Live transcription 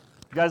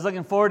You guys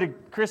looking forward to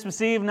Christmas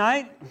Eve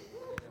night?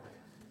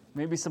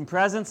 Maybe some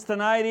presents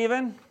tonight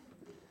even?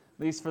 At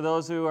least for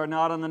those who are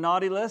not on the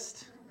naughty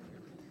list.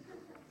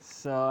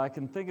 So I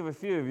can think of a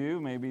few of you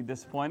may be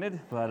disappointed,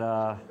 but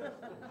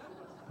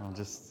I'm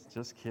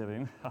just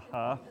kidding,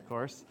 of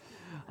course.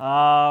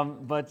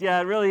 But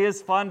yeah, it really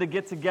is fun to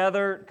get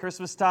together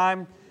Christmas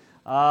time.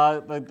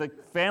 The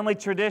family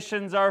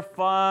traditions are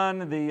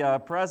fun,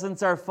 the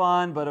presents are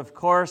fun, but of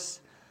course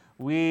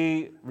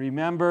we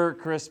remember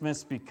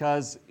Christmas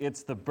because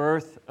it's the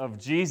birth of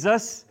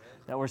Jesus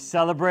that we're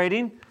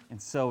celebrating,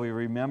 and so we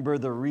remember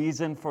the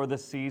reason for the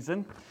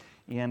season,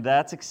 and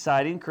that's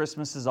exciting.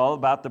 Christmas is all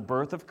about the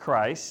birth of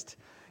Christ.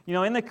 You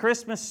know, in the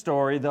Christmas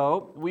story,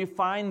 though, we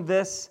find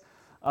this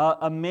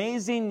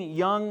amazing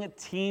young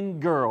teen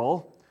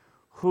girl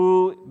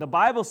who the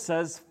Bible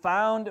says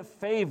found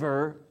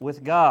favor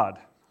with God.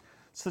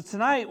 So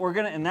tonight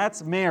and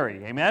that's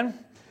Mary,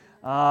 amen?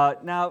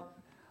 Now,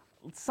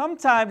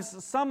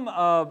 sometimes some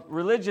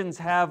religions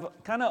have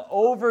kind of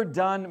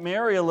overdone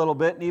Mary a little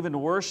bit and even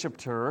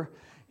worshipped her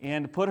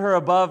and put her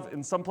above,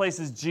 in some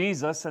places,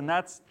 Jesus, and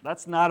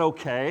that's not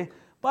okay.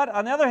 But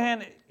on the other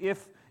hand,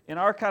 if in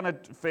our kind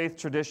of faith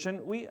tradition,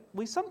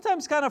 we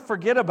sometimes kind of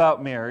forget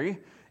about Mary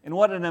and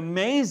what an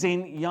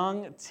amazing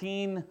young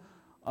teen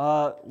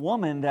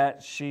woman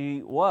that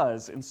she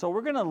was. And so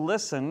we're going to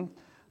listen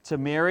to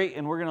Mary,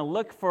 and we're going to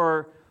look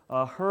for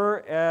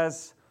her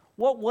as,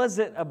 what was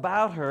it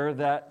about her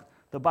that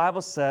the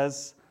Bible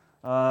says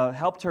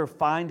helped her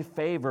find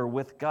favor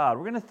with God?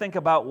 We're going to think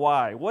about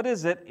why. What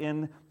is it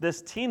in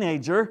this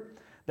teenager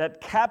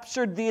that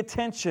captured the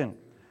attention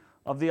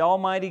of the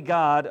Almighty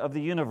God of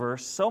the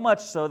universe, so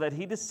much so that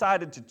He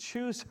decided to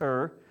choose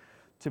her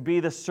to be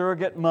the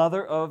surrogate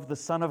mother of the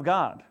Son of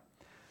God?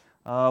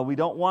 We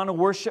don't want to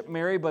worship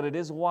Mary, but it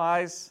is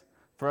wise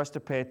for us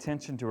to pay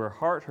attention to her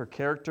heart, her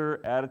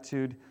character,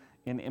 attitude,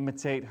 and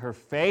imitate her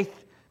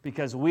faith,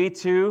 because we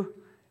too,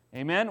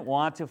 amen,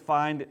 want to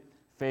find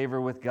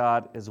favor with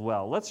God as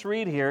well. Let's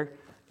read here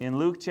in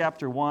Luke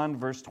chapter 1,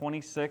 verse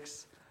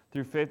 26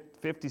 through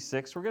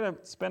 56. We're going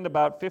to spend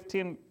about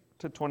 15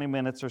 to 20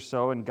 minutes or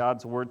so in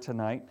God's Word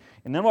tonight.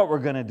 And then what we're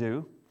going to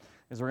do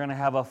is we're going to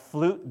have a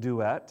flute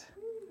duet,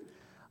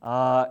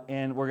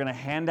 and we're going to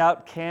hand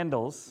out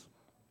candles,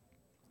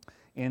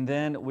 and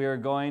then we're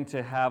going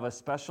to have a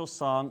special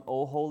song,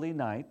 O Holy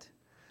Night,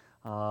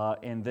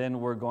 and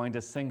then we're going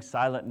to sing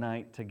Silent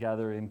Night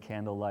together in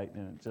candlelight,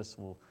 and it just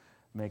will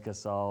make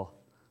us all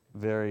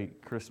very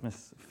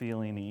Christmas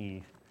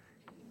feeling-y.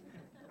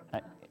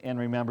 And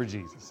remember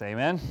Jesus,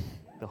 amen?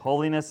 The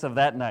holiness of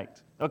that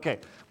night. Okay,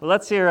 well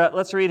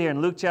let's read here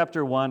in Luke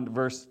chapter 1,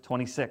 verse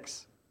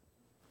 26.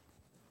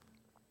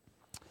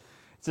 It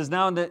says,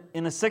 Now in the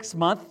 6th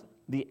month,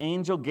 the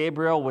angel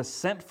Gabriel was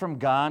sent from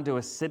God to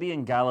a city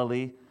in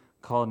Galilee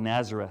called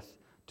Nazareth,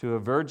 to a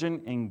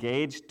virgin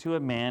engaged to a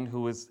man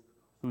whose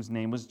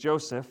name was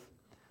Joseph,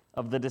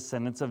 of the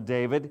descendants of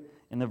David,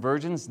 and the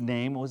virgin's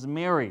name was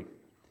Mary.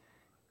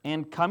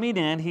 And coming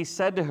in, he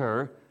said to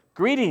her,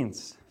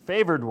 Greetings,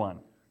 favored one,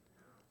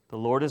 the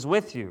Lord is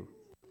with you.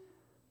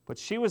 But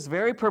she was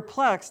very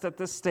perplexed at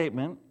this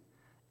statement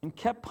and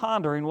kept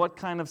pondering what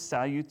kind of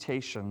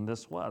salutation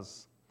this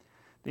was.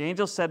 The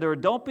angel said to her,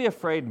 Don't be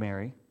afraid,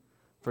 Mary,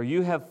 for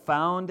you have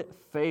found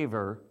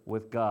favor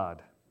with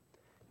God.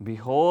 And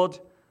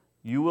behold,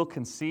 you will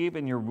conceive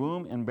in your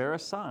womb and bear a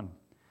son,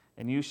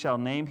 and you shall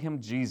name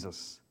him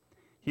Jesus.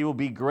 He will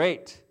be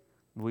great,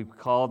 and will be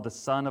called the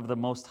Son of the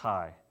Most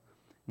High.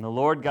 And the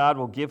Lord God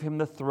will give him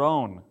the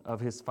throne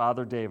of his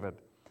father David,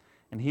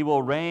 and he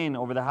will reign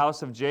over the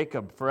house of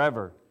Jacob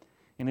forever,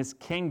 and his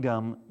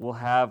kingdom will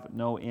have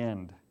no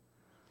end.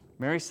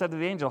 Mary said to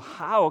the angel,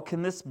 How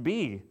can this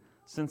be,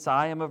 since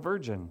I am a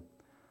virgin?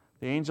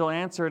 The angel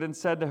answered and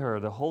said to her,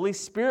 The Holy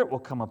Spirit will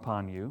come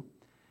upon you,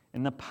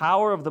 and the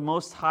power of the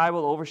Most High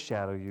will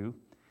overshadow you,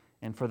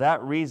 and for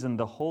that reason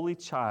the Holy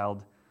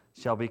Child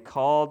shall be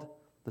called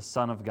the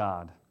Son of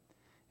God.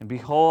 And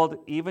behold,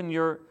 even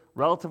your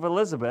relative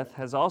Elizabeth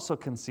has also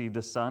conceived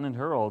a son in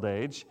her old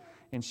age,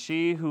 and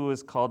she who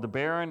is called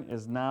barren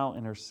is now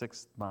in her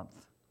 6th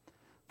month.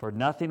 For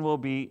nothing will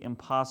be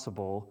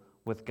impossible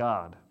with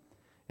God.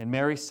 And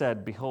Mary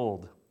said,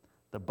 Behold,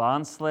 the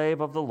bondslave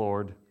of the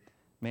Lord,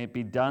 may it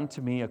be done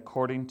to me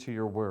according to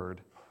your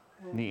word.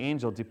 And the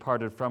angel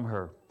departed from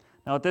her.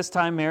 Now at this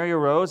time Mary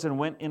arose and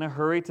went in a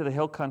hurry to the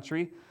hill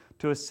country,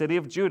 to a city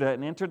of Judah,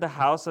 and entered the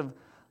house of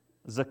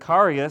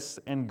Zacharias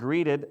and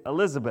greeted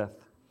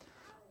Elizabeth.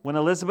 When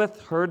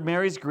Elizabeth heard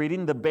Mary's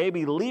greeting, the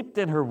baby leaped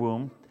in her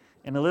womb,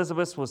 and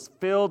Elizabeth was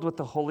filled with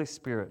the Holy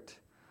Spirit.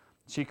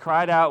 She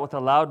cried out with a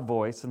loud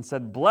voice and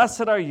said,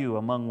 Blessed are you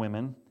among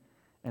women,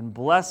 and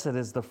blessed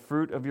is the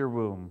fruit of your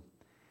womb.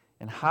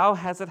 And how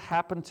has it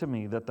happened to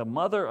me that the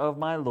mother of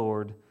my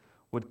Lord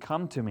would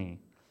come to me?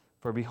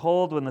 For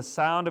behold, when the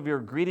sound of your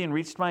greeting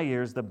reached my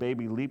ears, the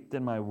baby leaped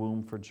in my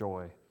womb for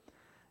joy.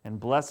 And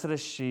blessed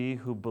is she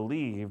who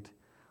believed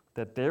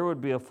that there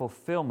would be a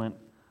fulfillment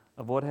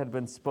of what had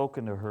been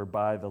spoken to her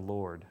by the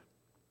Lord.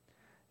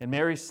 And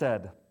Mary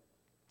said,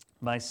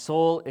 My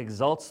soul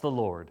exalts the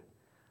Lord,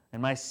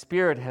 and my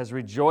spirit has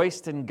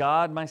rejoiced in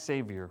God my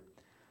Savior,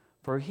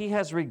 for he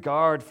has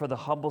regard for the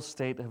humble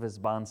state of his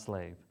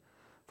bondslave.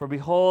 For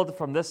behold,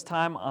 from this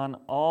time on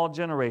all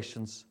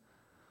generations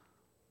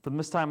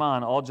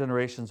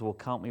will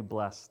count me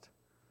blessed.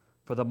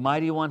 For the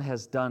Mighty One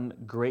has done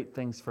great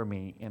things for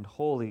me, and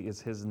holy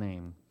is his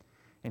name.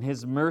 And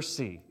his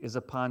mercy is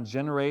upon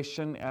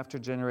generation after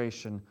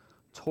generation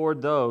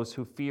toward those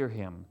who fear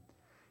him.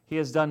 He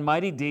has done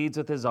mighty deeds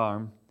with his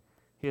arm.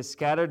 He has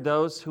scattered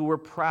those who were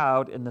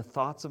proud in the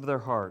thoughts of their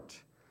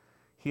heart.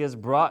 He has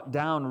brought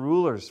down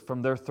rulers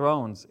from their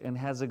thrones and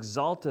has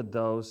exalted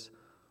those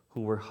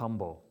who were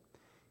humble.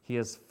 He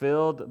has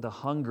filled the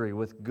hungry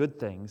with good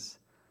things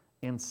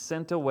and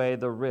sent away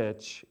the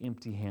rich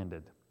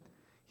empty-handed.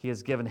 He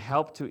has given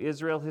help to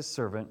Israel his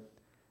servant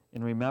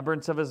in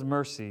remembrance of his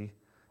mercy,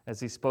 as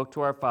he spoke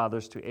to our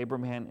fathers, to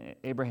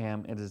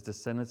Abraham and his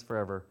descendants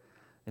forever.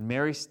 And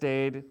Mary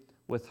stayed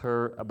with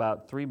her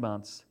about 3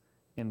 months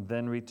and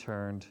then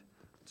returned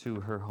to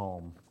her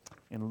home.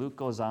 And Luke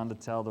goes on to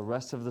tell the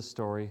rest of the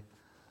story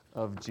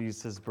of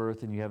Jesus'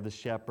 birth, and you have the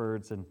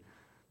shepherds and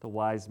the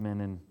wise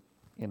men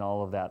and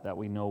all of that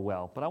we know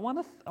well. But I want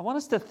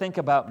us to think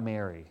about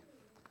Mary.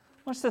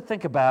 I want us to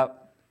think about,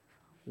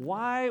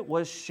 why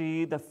was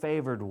she the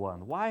favored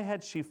one? Why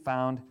had she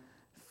found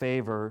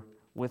favor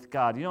with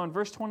God? You know, in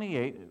verse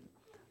 28,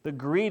 the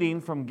greeting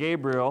from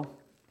Gabriel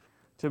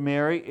to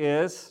Mary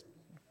is,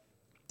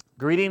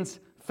 greetings,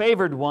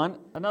 favored one.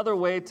 Another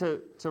way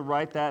to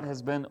write that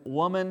has been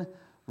woman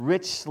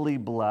richly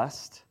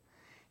blessed.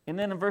 And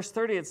then in verse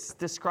 30, it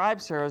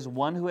describes her as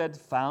one who had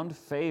found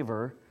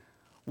favor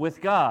with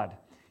God.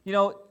 You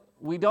know,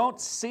 we don't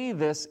see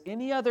this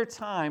any other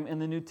time in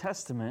the New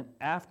Testament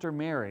after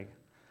Mary.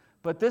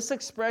 But this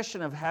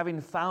expression of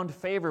having found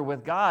favor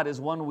with God is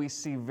one we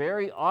see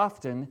very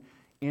often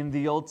in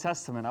the Old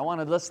Testament. I want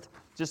to list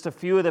just a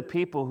few of the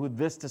people who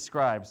this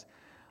describes.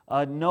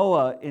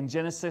 Noah in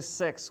Genesis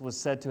 6 was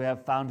said to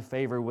have found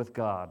favor with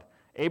God.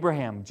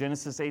 Abraham,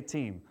 Genesis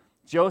 18.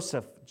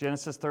 Joseph,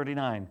 Genesis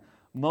 39.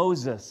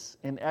 Moses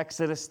in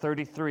Exodus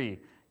 33.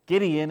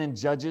 Gideon in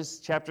Judges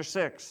chapter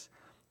 6.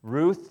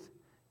 Ruth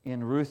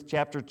in Ruth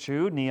chapter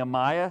 2.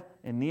 Nehemiah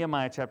in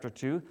Nehemiah chapter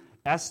 2.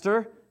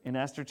 Esther in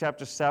Esther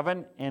chapter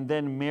 7. And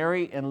then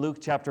Mary in Luke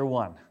chapter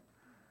 1.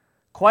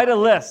 Quite a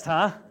list,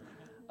 huh?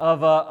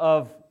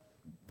 Of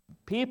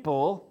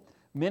people,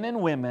 men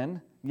and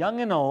women,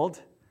 young and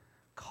old,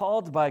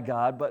 called by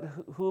God, but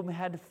whom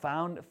had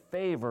found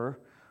favor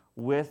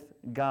with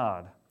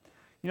God.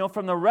 You know,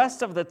 from the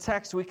rest of the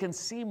text, we can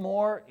see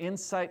more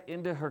insight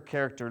into her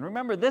character. And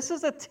remember, this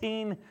is a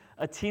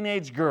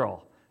teenage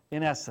girl,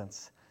 in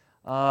essence,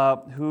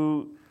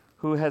 who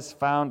has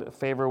found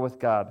favor with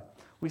God.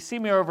 We see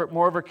more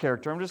of her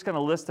character. I'm just going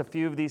to list a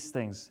few of these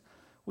things.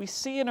 We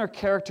see in her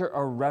character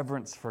a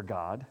reverence for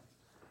God,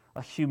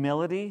 a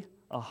humility,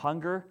 a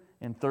hunger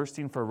and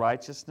thirsting for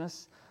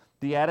righteousness,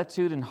 the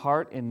attitude and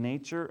heart and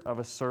nature of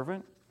a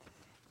servant,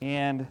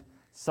 and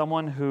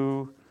someone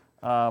who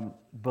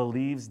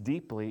believes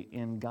deeply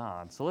in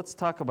God. So let's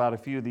talk about a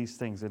few of these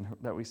things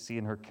that we see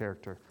in her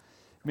character.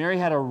 Mary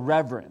had a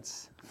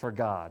reverence for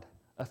God,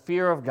 a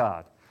fear of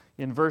God.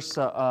 In verse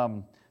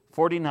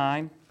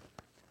 49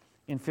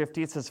 and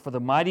 50, it says, "For the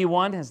Mighty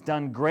One has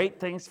done great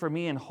things for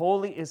me, and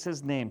holy is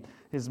his name.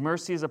 His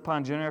mercy is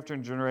upon generation after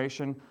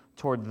generation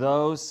toward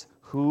those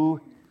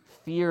who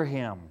fear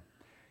him."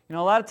 You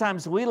know, a lot of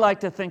times we like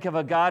to think of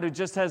a God who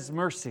just has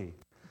mercy.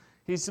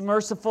 He's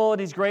merciful and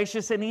he's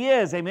gracious, and he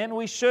is. Amen.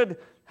 We should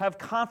have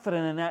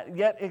confidence in that.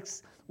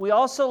 Yet we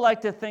also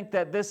like to think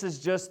that this is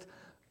just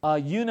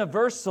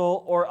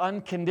universal or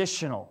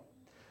unconditional.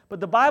 But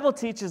the Bible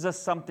teaches us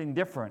something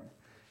different.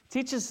 It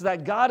teaches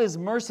that God is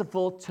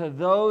merciful to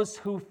those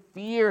who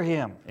fear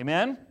him.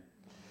 Amen?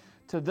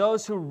 To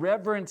those who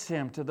reverence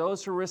him, to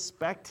those who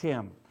respect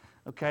him.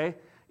 Okay?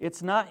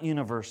 It's not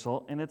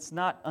universal and it's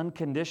not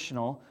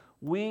unconditional.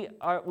 We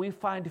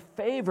find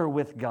favor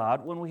with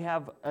God when we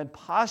have a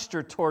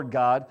posture toward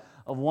God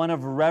of one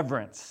of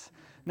reverence.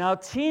 Now,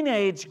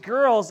 teenage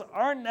girls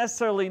aren't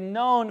necessarily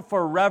known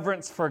for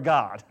reverence for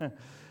God.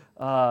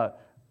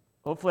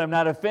 Hopefully, I'm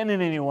not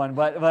offending anyone,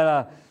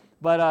 but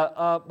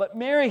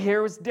Mary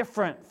here was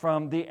different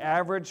from the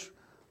average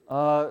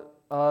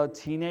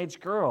teenage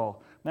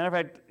girl. Matter of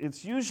fact,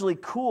 it's usually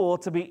cool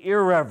to be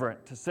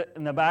irreverent, to sit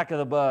in the back of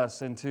the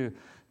bus and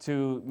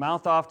to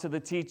mouth off to the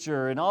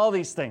teacher and all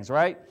these things,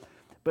 right?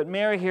 But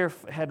Mary here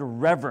had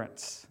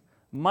reverence.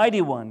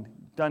 Mighty One,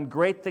 done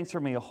great things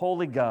for me, a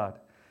holy God.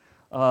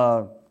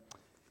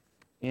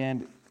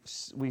 And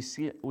we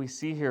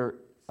see here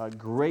a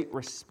great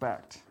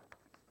respect.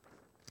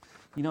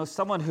 You know,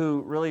 someone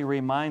who really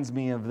reminds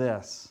me of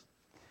this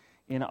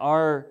in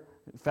our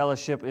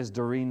fellowship is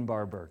Doreen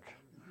Barberg.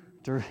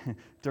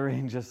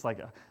 Doreen just like,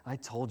 I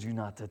told you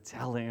not to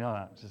tell him.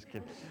 No, just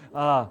kidding.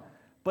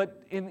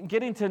 But in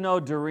getting to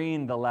know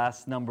Doreen the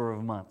last number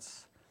of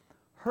months,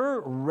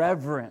 her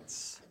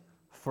reverence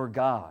for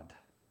God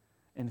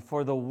and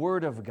for the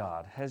Word of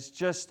God has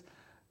just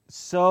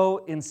so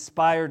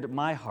inspired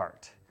my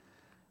heart.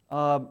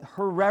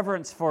 her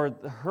reverence for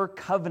her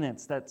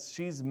covenants that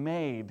she's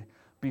made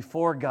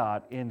before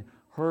God, in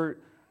her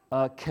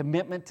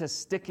commitment to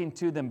sticking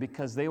to them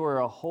because they were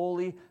a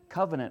holy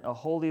covenant, a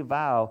holy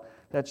vow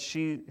that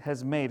she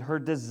has made. Her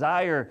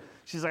desire,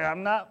 she's like,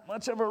 I'm not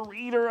much of a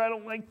reader, I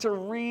don't like to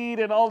read,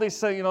 and all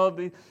these,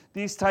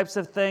 these types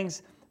of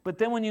things. But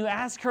then when you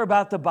ask her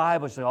about the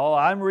Bible, she's like, oh,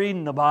 I'm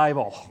reading the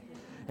Bible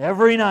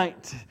every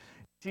night.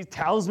 She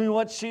tells me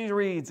what she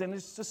reads, and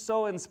it's just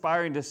so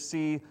inspiring to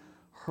see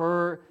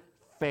her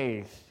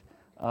faith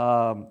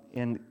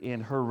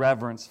in her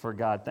reverence for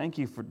God. Thank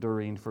you,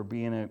 Doreen, for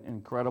being an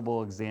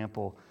incredible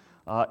example.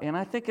 And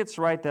I think it's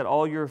right that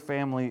all your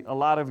family, a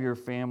lot of your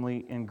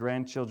family and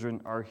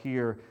grandchildren are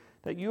here,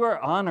 that you are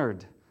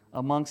honored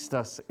amongst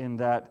us in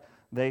that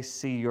they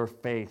see your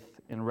faith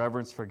and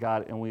reverence for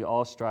God, and we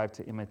all strive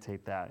to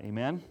imitate that.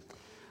 Amen?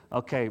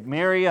 Okay,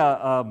 Mary,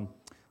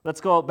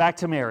 let's go back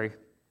to Mary.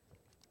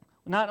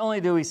 Not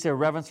only do we see a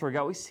reverence for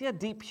God, we see a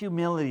deep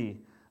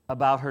humility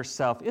about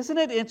herself. Isn't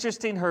it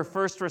interesting, her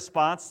first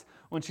response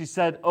when she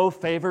said, "Oh,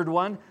 favored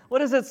one"? What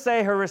does it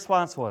say her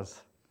response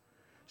was?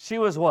 She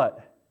was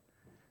what?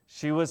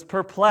 She was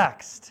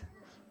perplexed.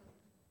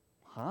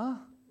 Huh?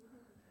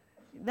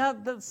 Now,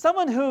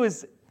 someone who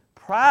is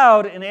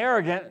proud and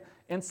arrogant,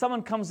 and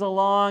someone comes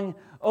along,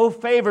 "Oh,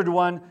 favored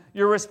one,"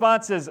 your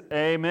response is,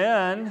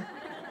 "Amen."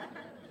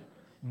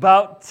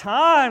 About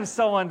time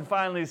someone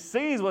finally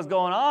sees what's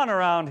going on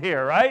around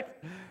here, right?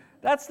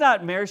 That's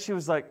not Mary. She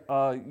was like,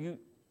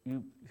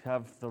 you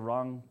have the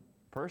wrong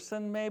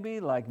person maybe,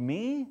 like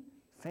me,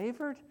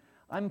 favored?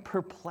 I'm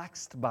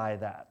perplexed by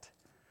that.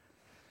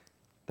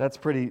 That's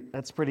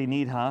pretty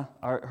neat, huh?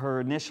 Her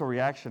initial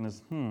reaction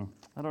is,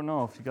 I don't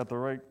know if you got the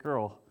right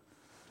girl.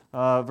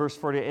 Verse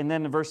 40, and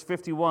then in verse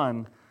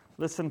 51,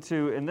 listen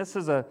to, and this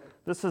is the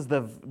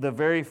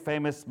very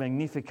famous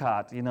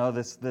Magnificat,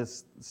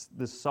 this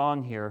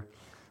song here.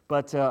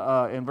 But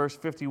in verse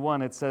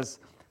 51, it says,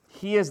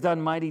 "He has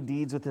done mighty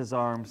deeds with his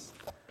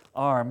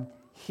arm.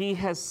 He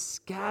has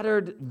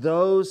scattered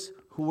those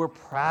who were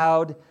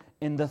proud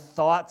in the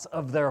thoughts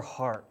of their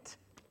heart."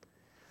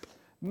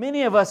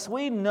 Many of us,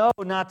 we know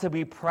not to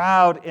be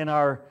proud in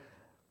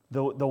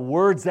the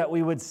words that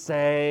we would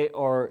say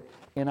or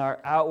in our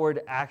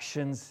outward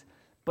actions,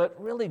 but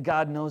really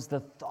God knows the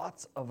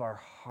thoughts of our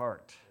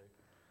heart.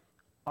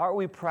 Are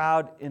we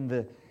proud in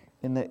the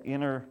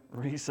inner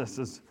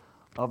recesses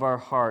of our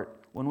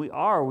heart? When we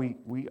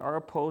are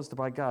opposed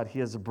by God. He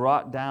has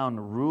brought down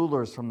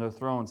rulers from their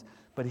thrones,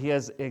 but He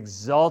has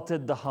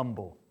exalted the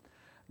humble.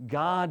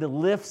 God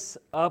lifts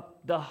up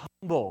the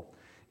humble.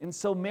 And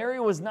so Mary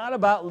was not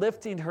about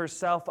lifting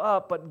herself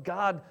up, but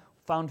God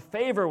found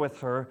favor with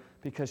her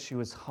because she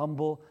was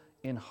humble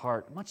in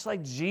heart. Much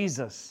like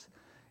Jesus,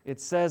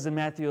 it says in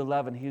Matthew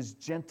 11, He is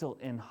gentle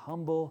and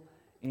humble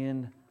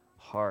in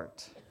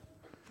heart.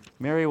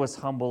 Mary was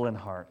humble in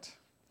heart.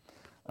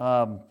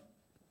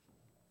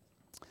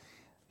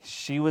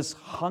 She was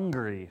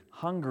hungry.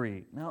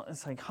 Now,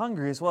 it's like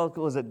hungry as well.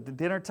 Was it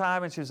dinner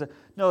time? And she was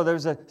no,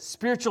 there's a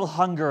spiritual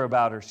hunger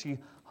about her. She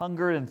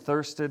hungered and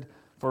thirsted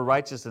for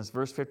righteousness.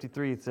 Verse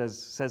 53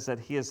 says that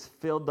He has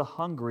filled the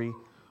hungry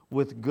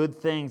with good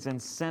things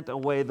and sent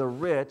away the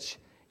rich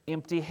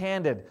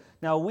empty-handed.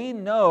 Now, we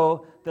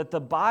know that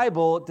the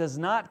Bible does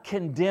not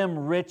condemn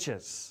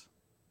riches.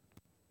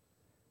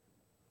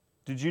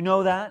 Did you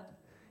know that?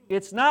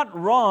 It's not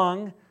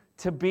wrong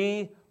to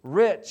be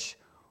rich.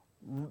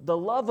 The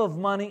love of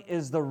money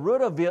is the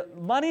root of it.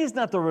 Money is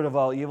not the root of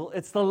all evil.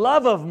 It's the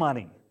love of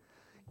money.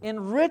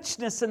 And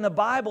richness in the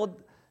Bible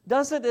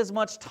doesn't as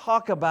much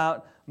talk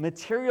about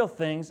material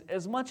things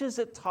as much as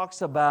it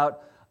talks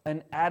about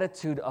an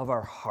attitude of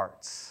our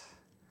hearts.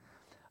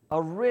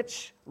 A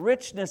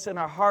richness in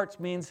our hearts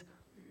means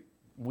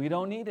we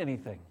don't need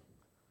anything.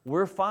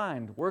 We're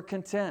fine. We're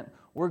content.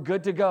 We're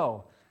good to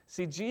go.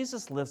 See,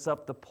 Jesus lifts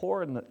up the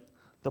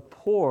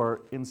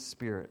poor in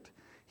spirit.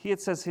 It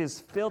says He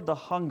has filled the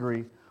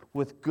hungry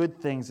with good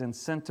things and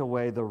sent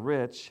away the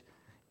rich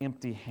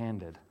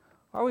empty-handed.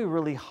 Are we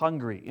really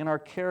hungry in our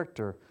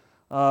character?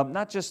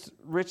 Not just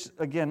rich,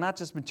 again, not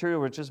just material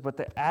riches, but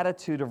the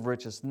attitude of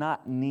riches,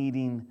 not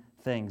needing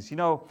things.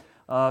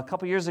 A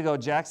couple years ago,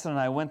 Jackson and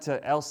I went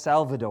to El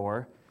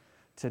Salvador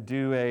to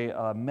do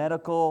a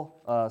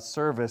medical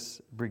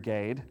service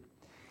brigade.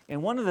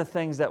 And one of the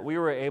things that we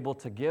were able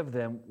to give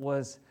them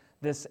was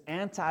this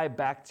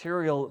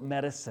antibacterial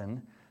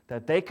medicine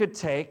that they could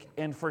take,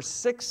 and for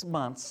 6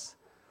 months,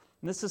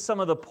 and this is some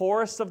of the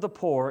poorest of the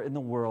poor in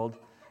the world,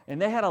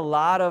 and they had a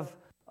lot of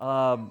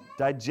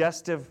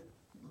digestive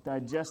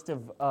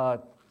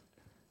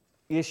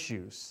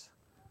issues.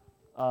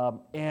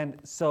 And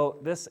so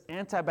this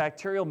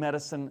antibacterial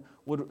medicine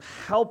would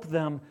help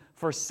them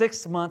for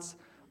 6 months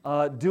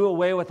do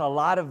away with a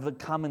lot of the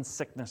common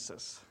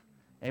sicknesses.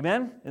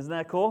 Amen? Isn't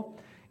that cool?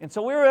 And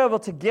so we were able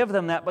to give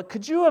them that. But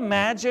could you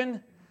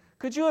imagine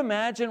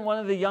one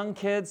of the young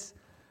kids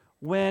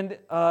when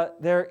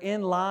they're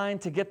in line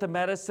to get the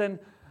medicine?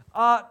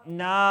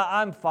 Nah,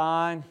 I'm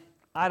fine.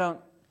 I don't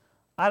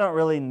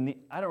really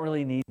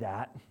need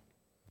that.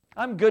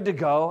 I'm good to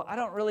go. I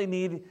don't really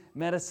need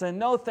medicine.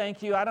 No,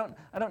 thank you. I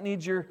don't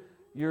need your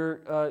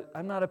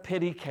I'm not a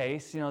pity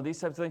case, these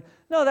types of things.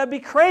 No, that'd be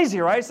crazy,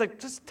 right? It's like,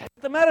 just take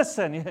the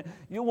medicine.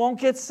 You won't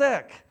get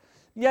sick.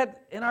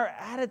 Yet, in our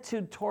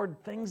attitude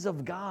toward things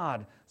of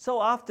God, so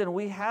often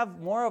we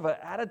have more of an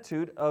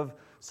attitude of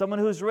someone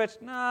who's rich.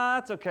 Nah,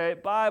 that's okay.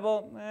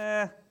 Bible,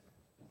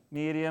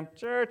 medium.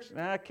 Church,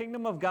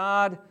 kingdom of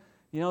God,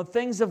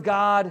 things of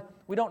God.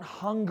 We don't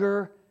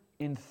hunger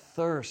and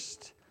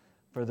thirst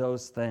for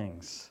those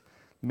things.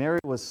 Mary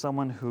was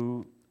someone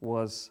who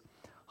was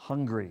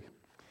hungry.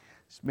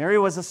 Mary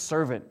was a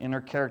servant in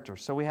her character.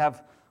 So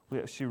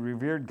she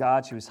revered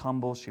God. She was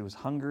humble. She was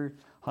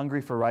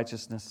hungry for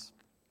righteousness.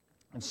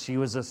 And she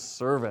was a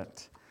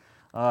servant.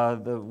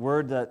 The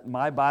word that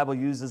my Bible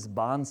uses,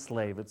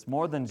 bondslave, it's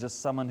more than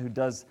just someone who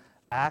does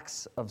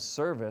acts of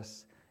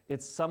service.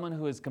 It's someone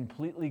who has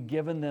completely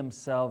given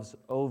themselves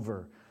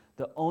over.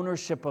 The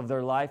ownership of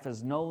their life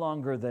is no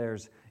longer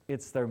theirs.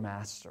 It's their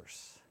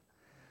master's.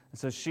 And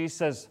so she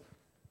says,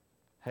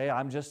 hey,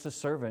 I'm just a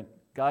servant.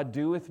 God,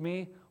 do with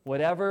me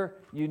whatever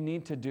you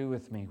need to do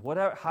with me.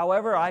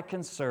 However I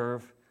can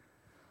serve,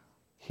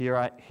 here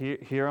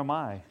am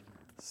I.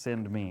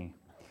 Send me.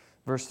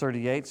 Verse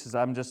 38 says,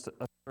 I'm just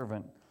a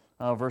servant.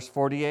 Verse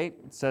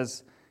 48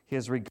 says, he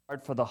has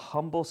regard for the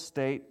humble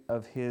state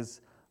of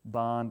his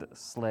bond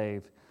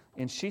slave.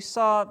 And she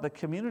saw the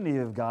community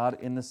of God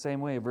in the same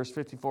way. Verse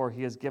 54,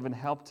 he has given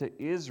help to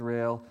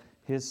Israel,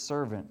 his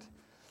servant.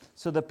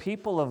 So the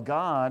people of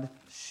God,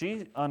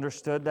 she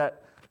understood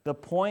that the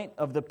point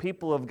of the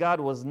people of God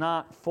was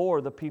not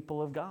for the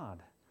people of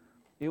God.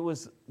 It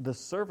was the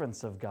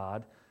servants of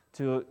God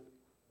to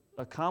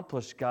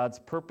accomplish God's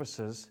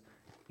purposes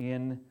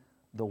in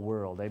the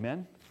world.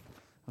 Amen?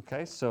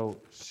 Okay,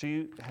 so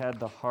she had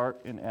the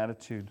heart and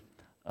attitude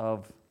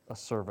of a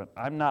servant.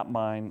 I'm not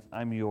mine,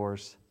 I'm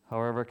yours.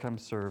 However I come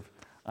serve,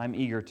 I'm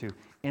eager to.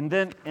 And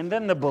then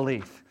the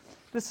belief.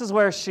 This is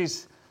where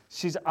she's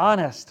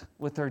honest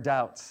with her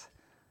doubts.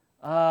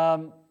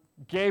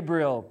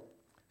 Gabriel,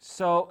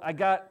 so I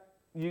got,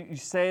 you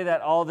say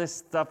that all this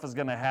stuff is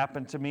going to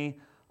happen to me.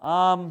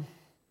 How?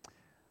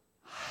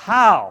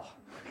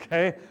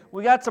 Okay,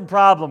 we got some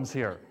problems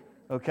here,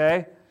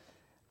 okay?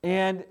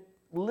 And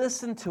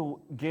listen to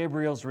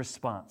Gabriel's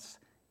response.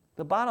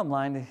 The bottom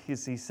line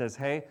is he says,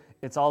 hey,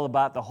 it's all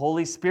about the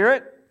Holy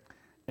Spirit.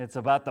 It's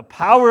about the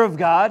power of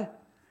God.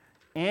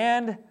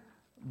 And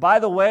by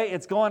the way,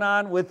 it's going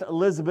on with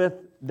Elizabeth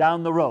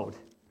down the road.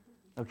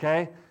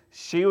 Okay?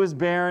 She was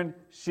barren.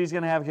 She's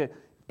going to have a kid.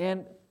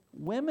 And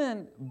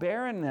women,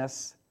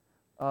 barrenness,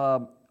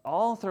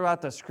 all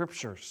throughout the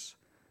Scriptures,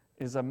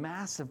 is a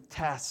massive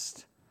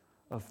test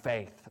of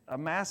faith. A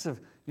massive,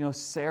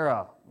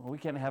 Sarah, we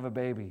can't have a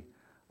baby.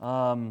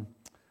 Hannah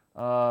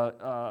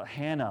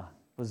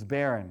was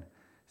barren.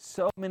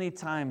 So many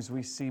times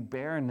we see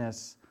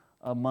barrenness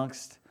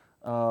amongst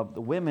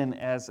the women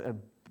as a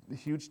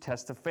huge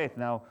test of faith.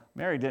 Now,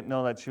 Mary didn't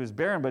know that she was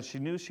barren, but she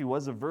knew she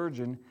was a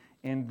virgin,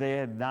 and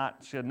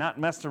she had not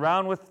messed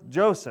around with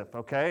Joseph,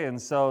 okay? And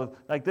so,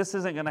 this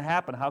isn't going to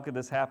happen. How could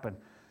this happen?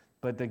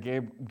 But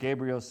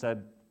Gabriel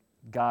said,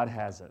 God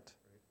has it.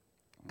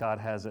 God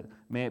has it.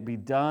 May it be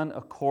done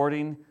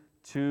according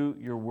to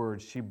your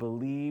word. She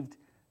believed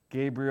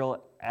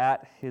Gabriel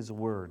at his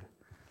word.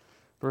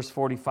 Verse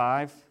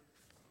 45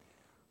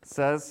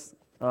 says,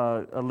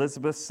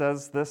 Elizabeth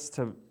says this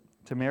to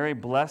Mary,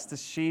 blessed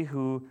is she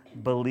who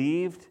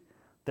believed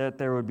that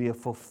there would be a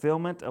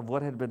fulfillment of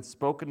what had been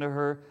spoken to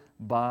her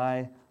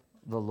by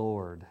the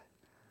Lord.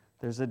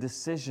 There's a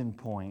decision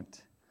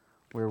point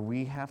where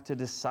we have to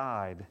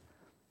decide,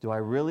 do I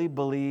really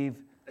believe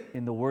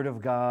in the Word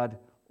of God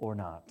or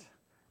not?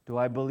 Do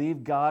I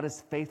believe God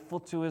is faithful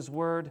to His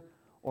Word,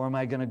 or am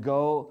I going to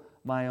go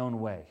my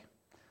own way?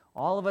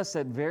 All of us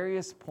at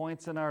various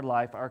points in our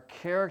life, our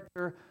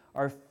character,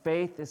 our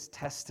faith is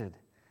tested.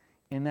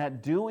 In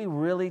that, do we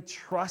really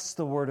trust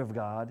the Word of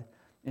God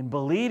and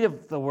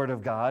believe the Word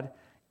of God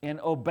and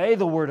obey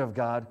the Word of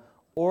God,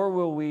 or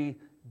will we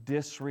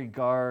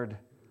disregard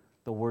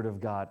the Word of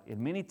God? And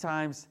many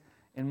times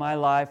in my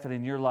life and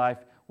in your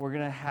life, we're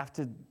going to have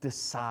to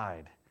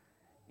decide.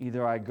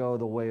 Either I go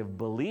the way of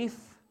belief,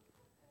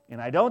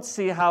 and I don't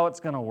see how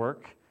it's going to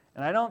work,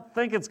 and I don't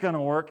think it's going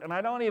to work, and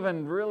I don't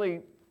even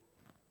really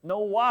know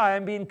why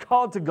I'm being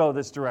called to go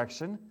this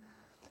direction,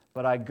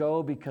 but I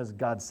go because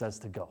God says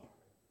to go.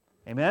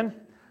 Amen?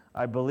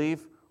 I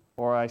believe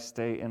or I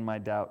stay in my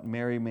doubt.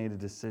 Mary made a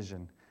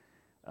decision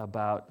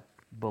about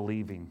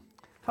believing.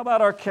 How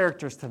about our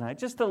characters tonight?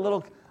 Just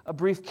a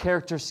brief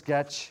character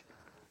sketch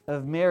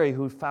of Mary,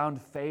 who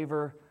found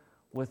favor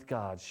with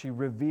God. She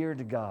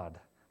revered God.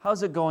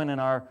 How's it going in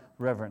our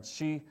reverence?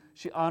 She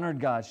honored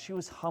God. She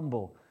was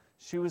humble.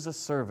 She was a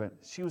servant.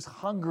 She was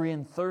hungry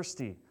and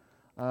thirsty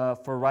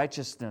for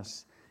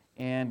righteousness,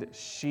 and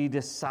she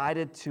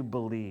decided to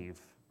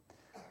believe.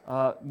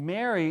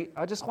 Mary,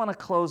 I just want to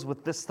close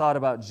with this thought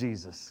about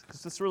Jesus,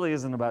 because this really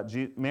isn't about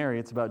Mary,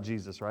 it's about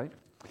Jesus, right?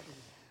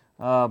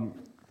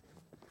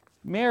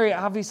 Mary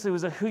obviously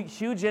was a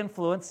huge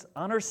influence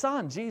on her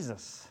son,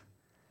 Jesus.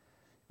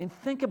 And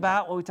think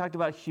about what we talked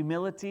about,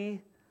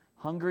 humility,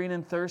 hungering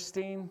and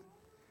thirsting,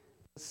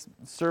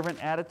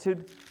 servant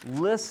attitude.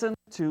 Listen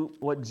to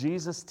what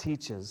Jesus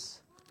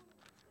teaches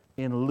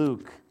in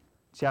Luke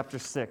chapter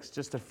 6,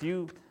 just a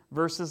few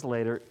verses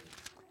later,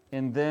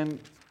 and then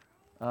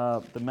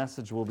the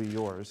message will be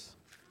yours.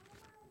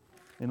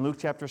 In Luke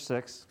chapter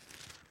 6,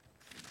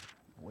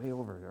 way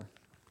over here,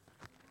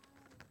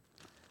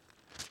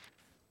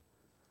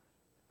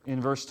 in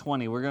verse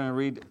 20, we're going to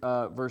read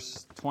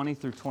verse 20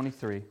 through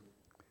 23.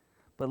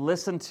 But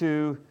listen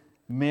to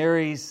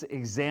Mary's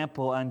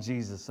example on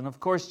Jesus. And of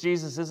course,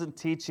 Jesus isn't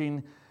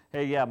teaching,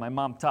 hey, yeah, my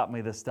mom taught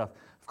me this stuff.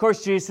 Of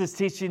course, Jesus is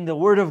teaching the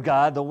Word of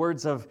God, the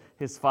words of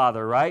His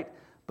Father, right?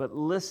 But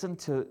listen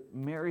to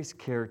Mary's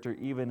character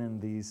even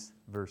in these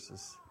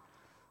verses.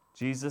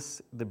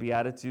 Jesus, the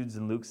Beatitudes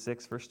in Luke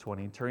 6, verse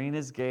 20, turning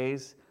His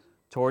gaze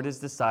toward His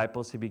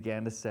disciples, He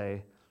began to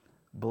say,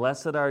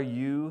 "Blessed are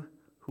you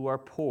who are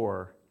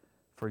poor,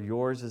 for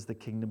yours is the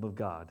kingdom of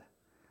God.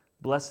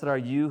 Blessed are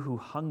you who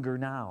hunger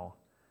now,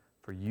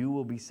 for you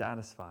will be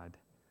satisfied.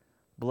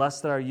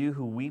 Blessed are you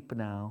who weep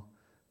now,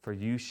 for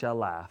you shall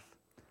laugh.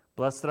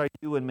 Blessed are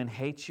you when men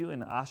hate you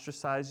and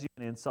ostracize you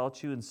and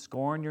insult you and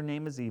scorn your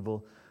name as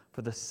evil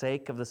for the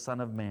sake of the Son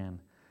of Man.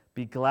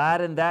 Be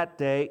glad in that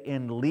day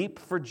and leap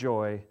for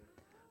joy,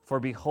 for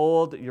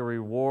behold, your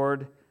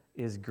reward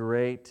is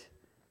great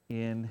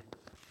in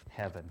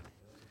heaven."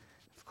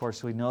 Of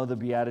course, we know the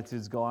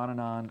Beatitudes go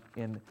on,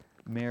 and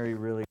Mary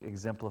really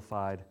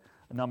exemplified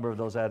a number of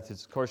those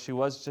attitudes. Of course, she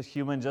was just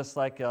human just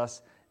like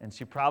us, and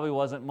she probably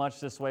wasn't much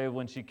this way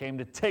when she came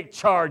to take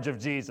charge of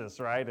Jesus,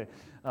 right?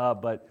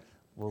 But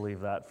we'll leave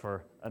that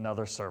for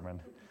another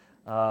sermon.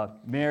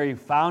 Mary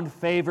found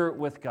favor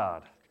with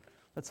God.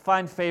 Let's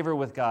find favor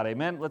with God,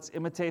 amen? Let's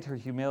imitate her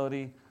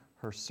humility,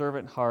 her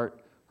servant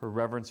heart, her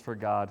reverence for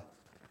God,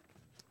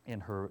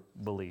 and her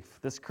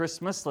belief. This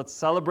Christmas, let's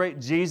celebrate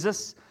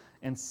Jesus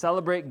and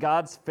celebrate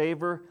God's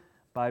favor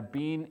by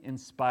being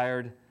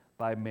inspired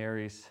by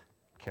Mary's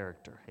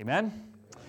character. Amen?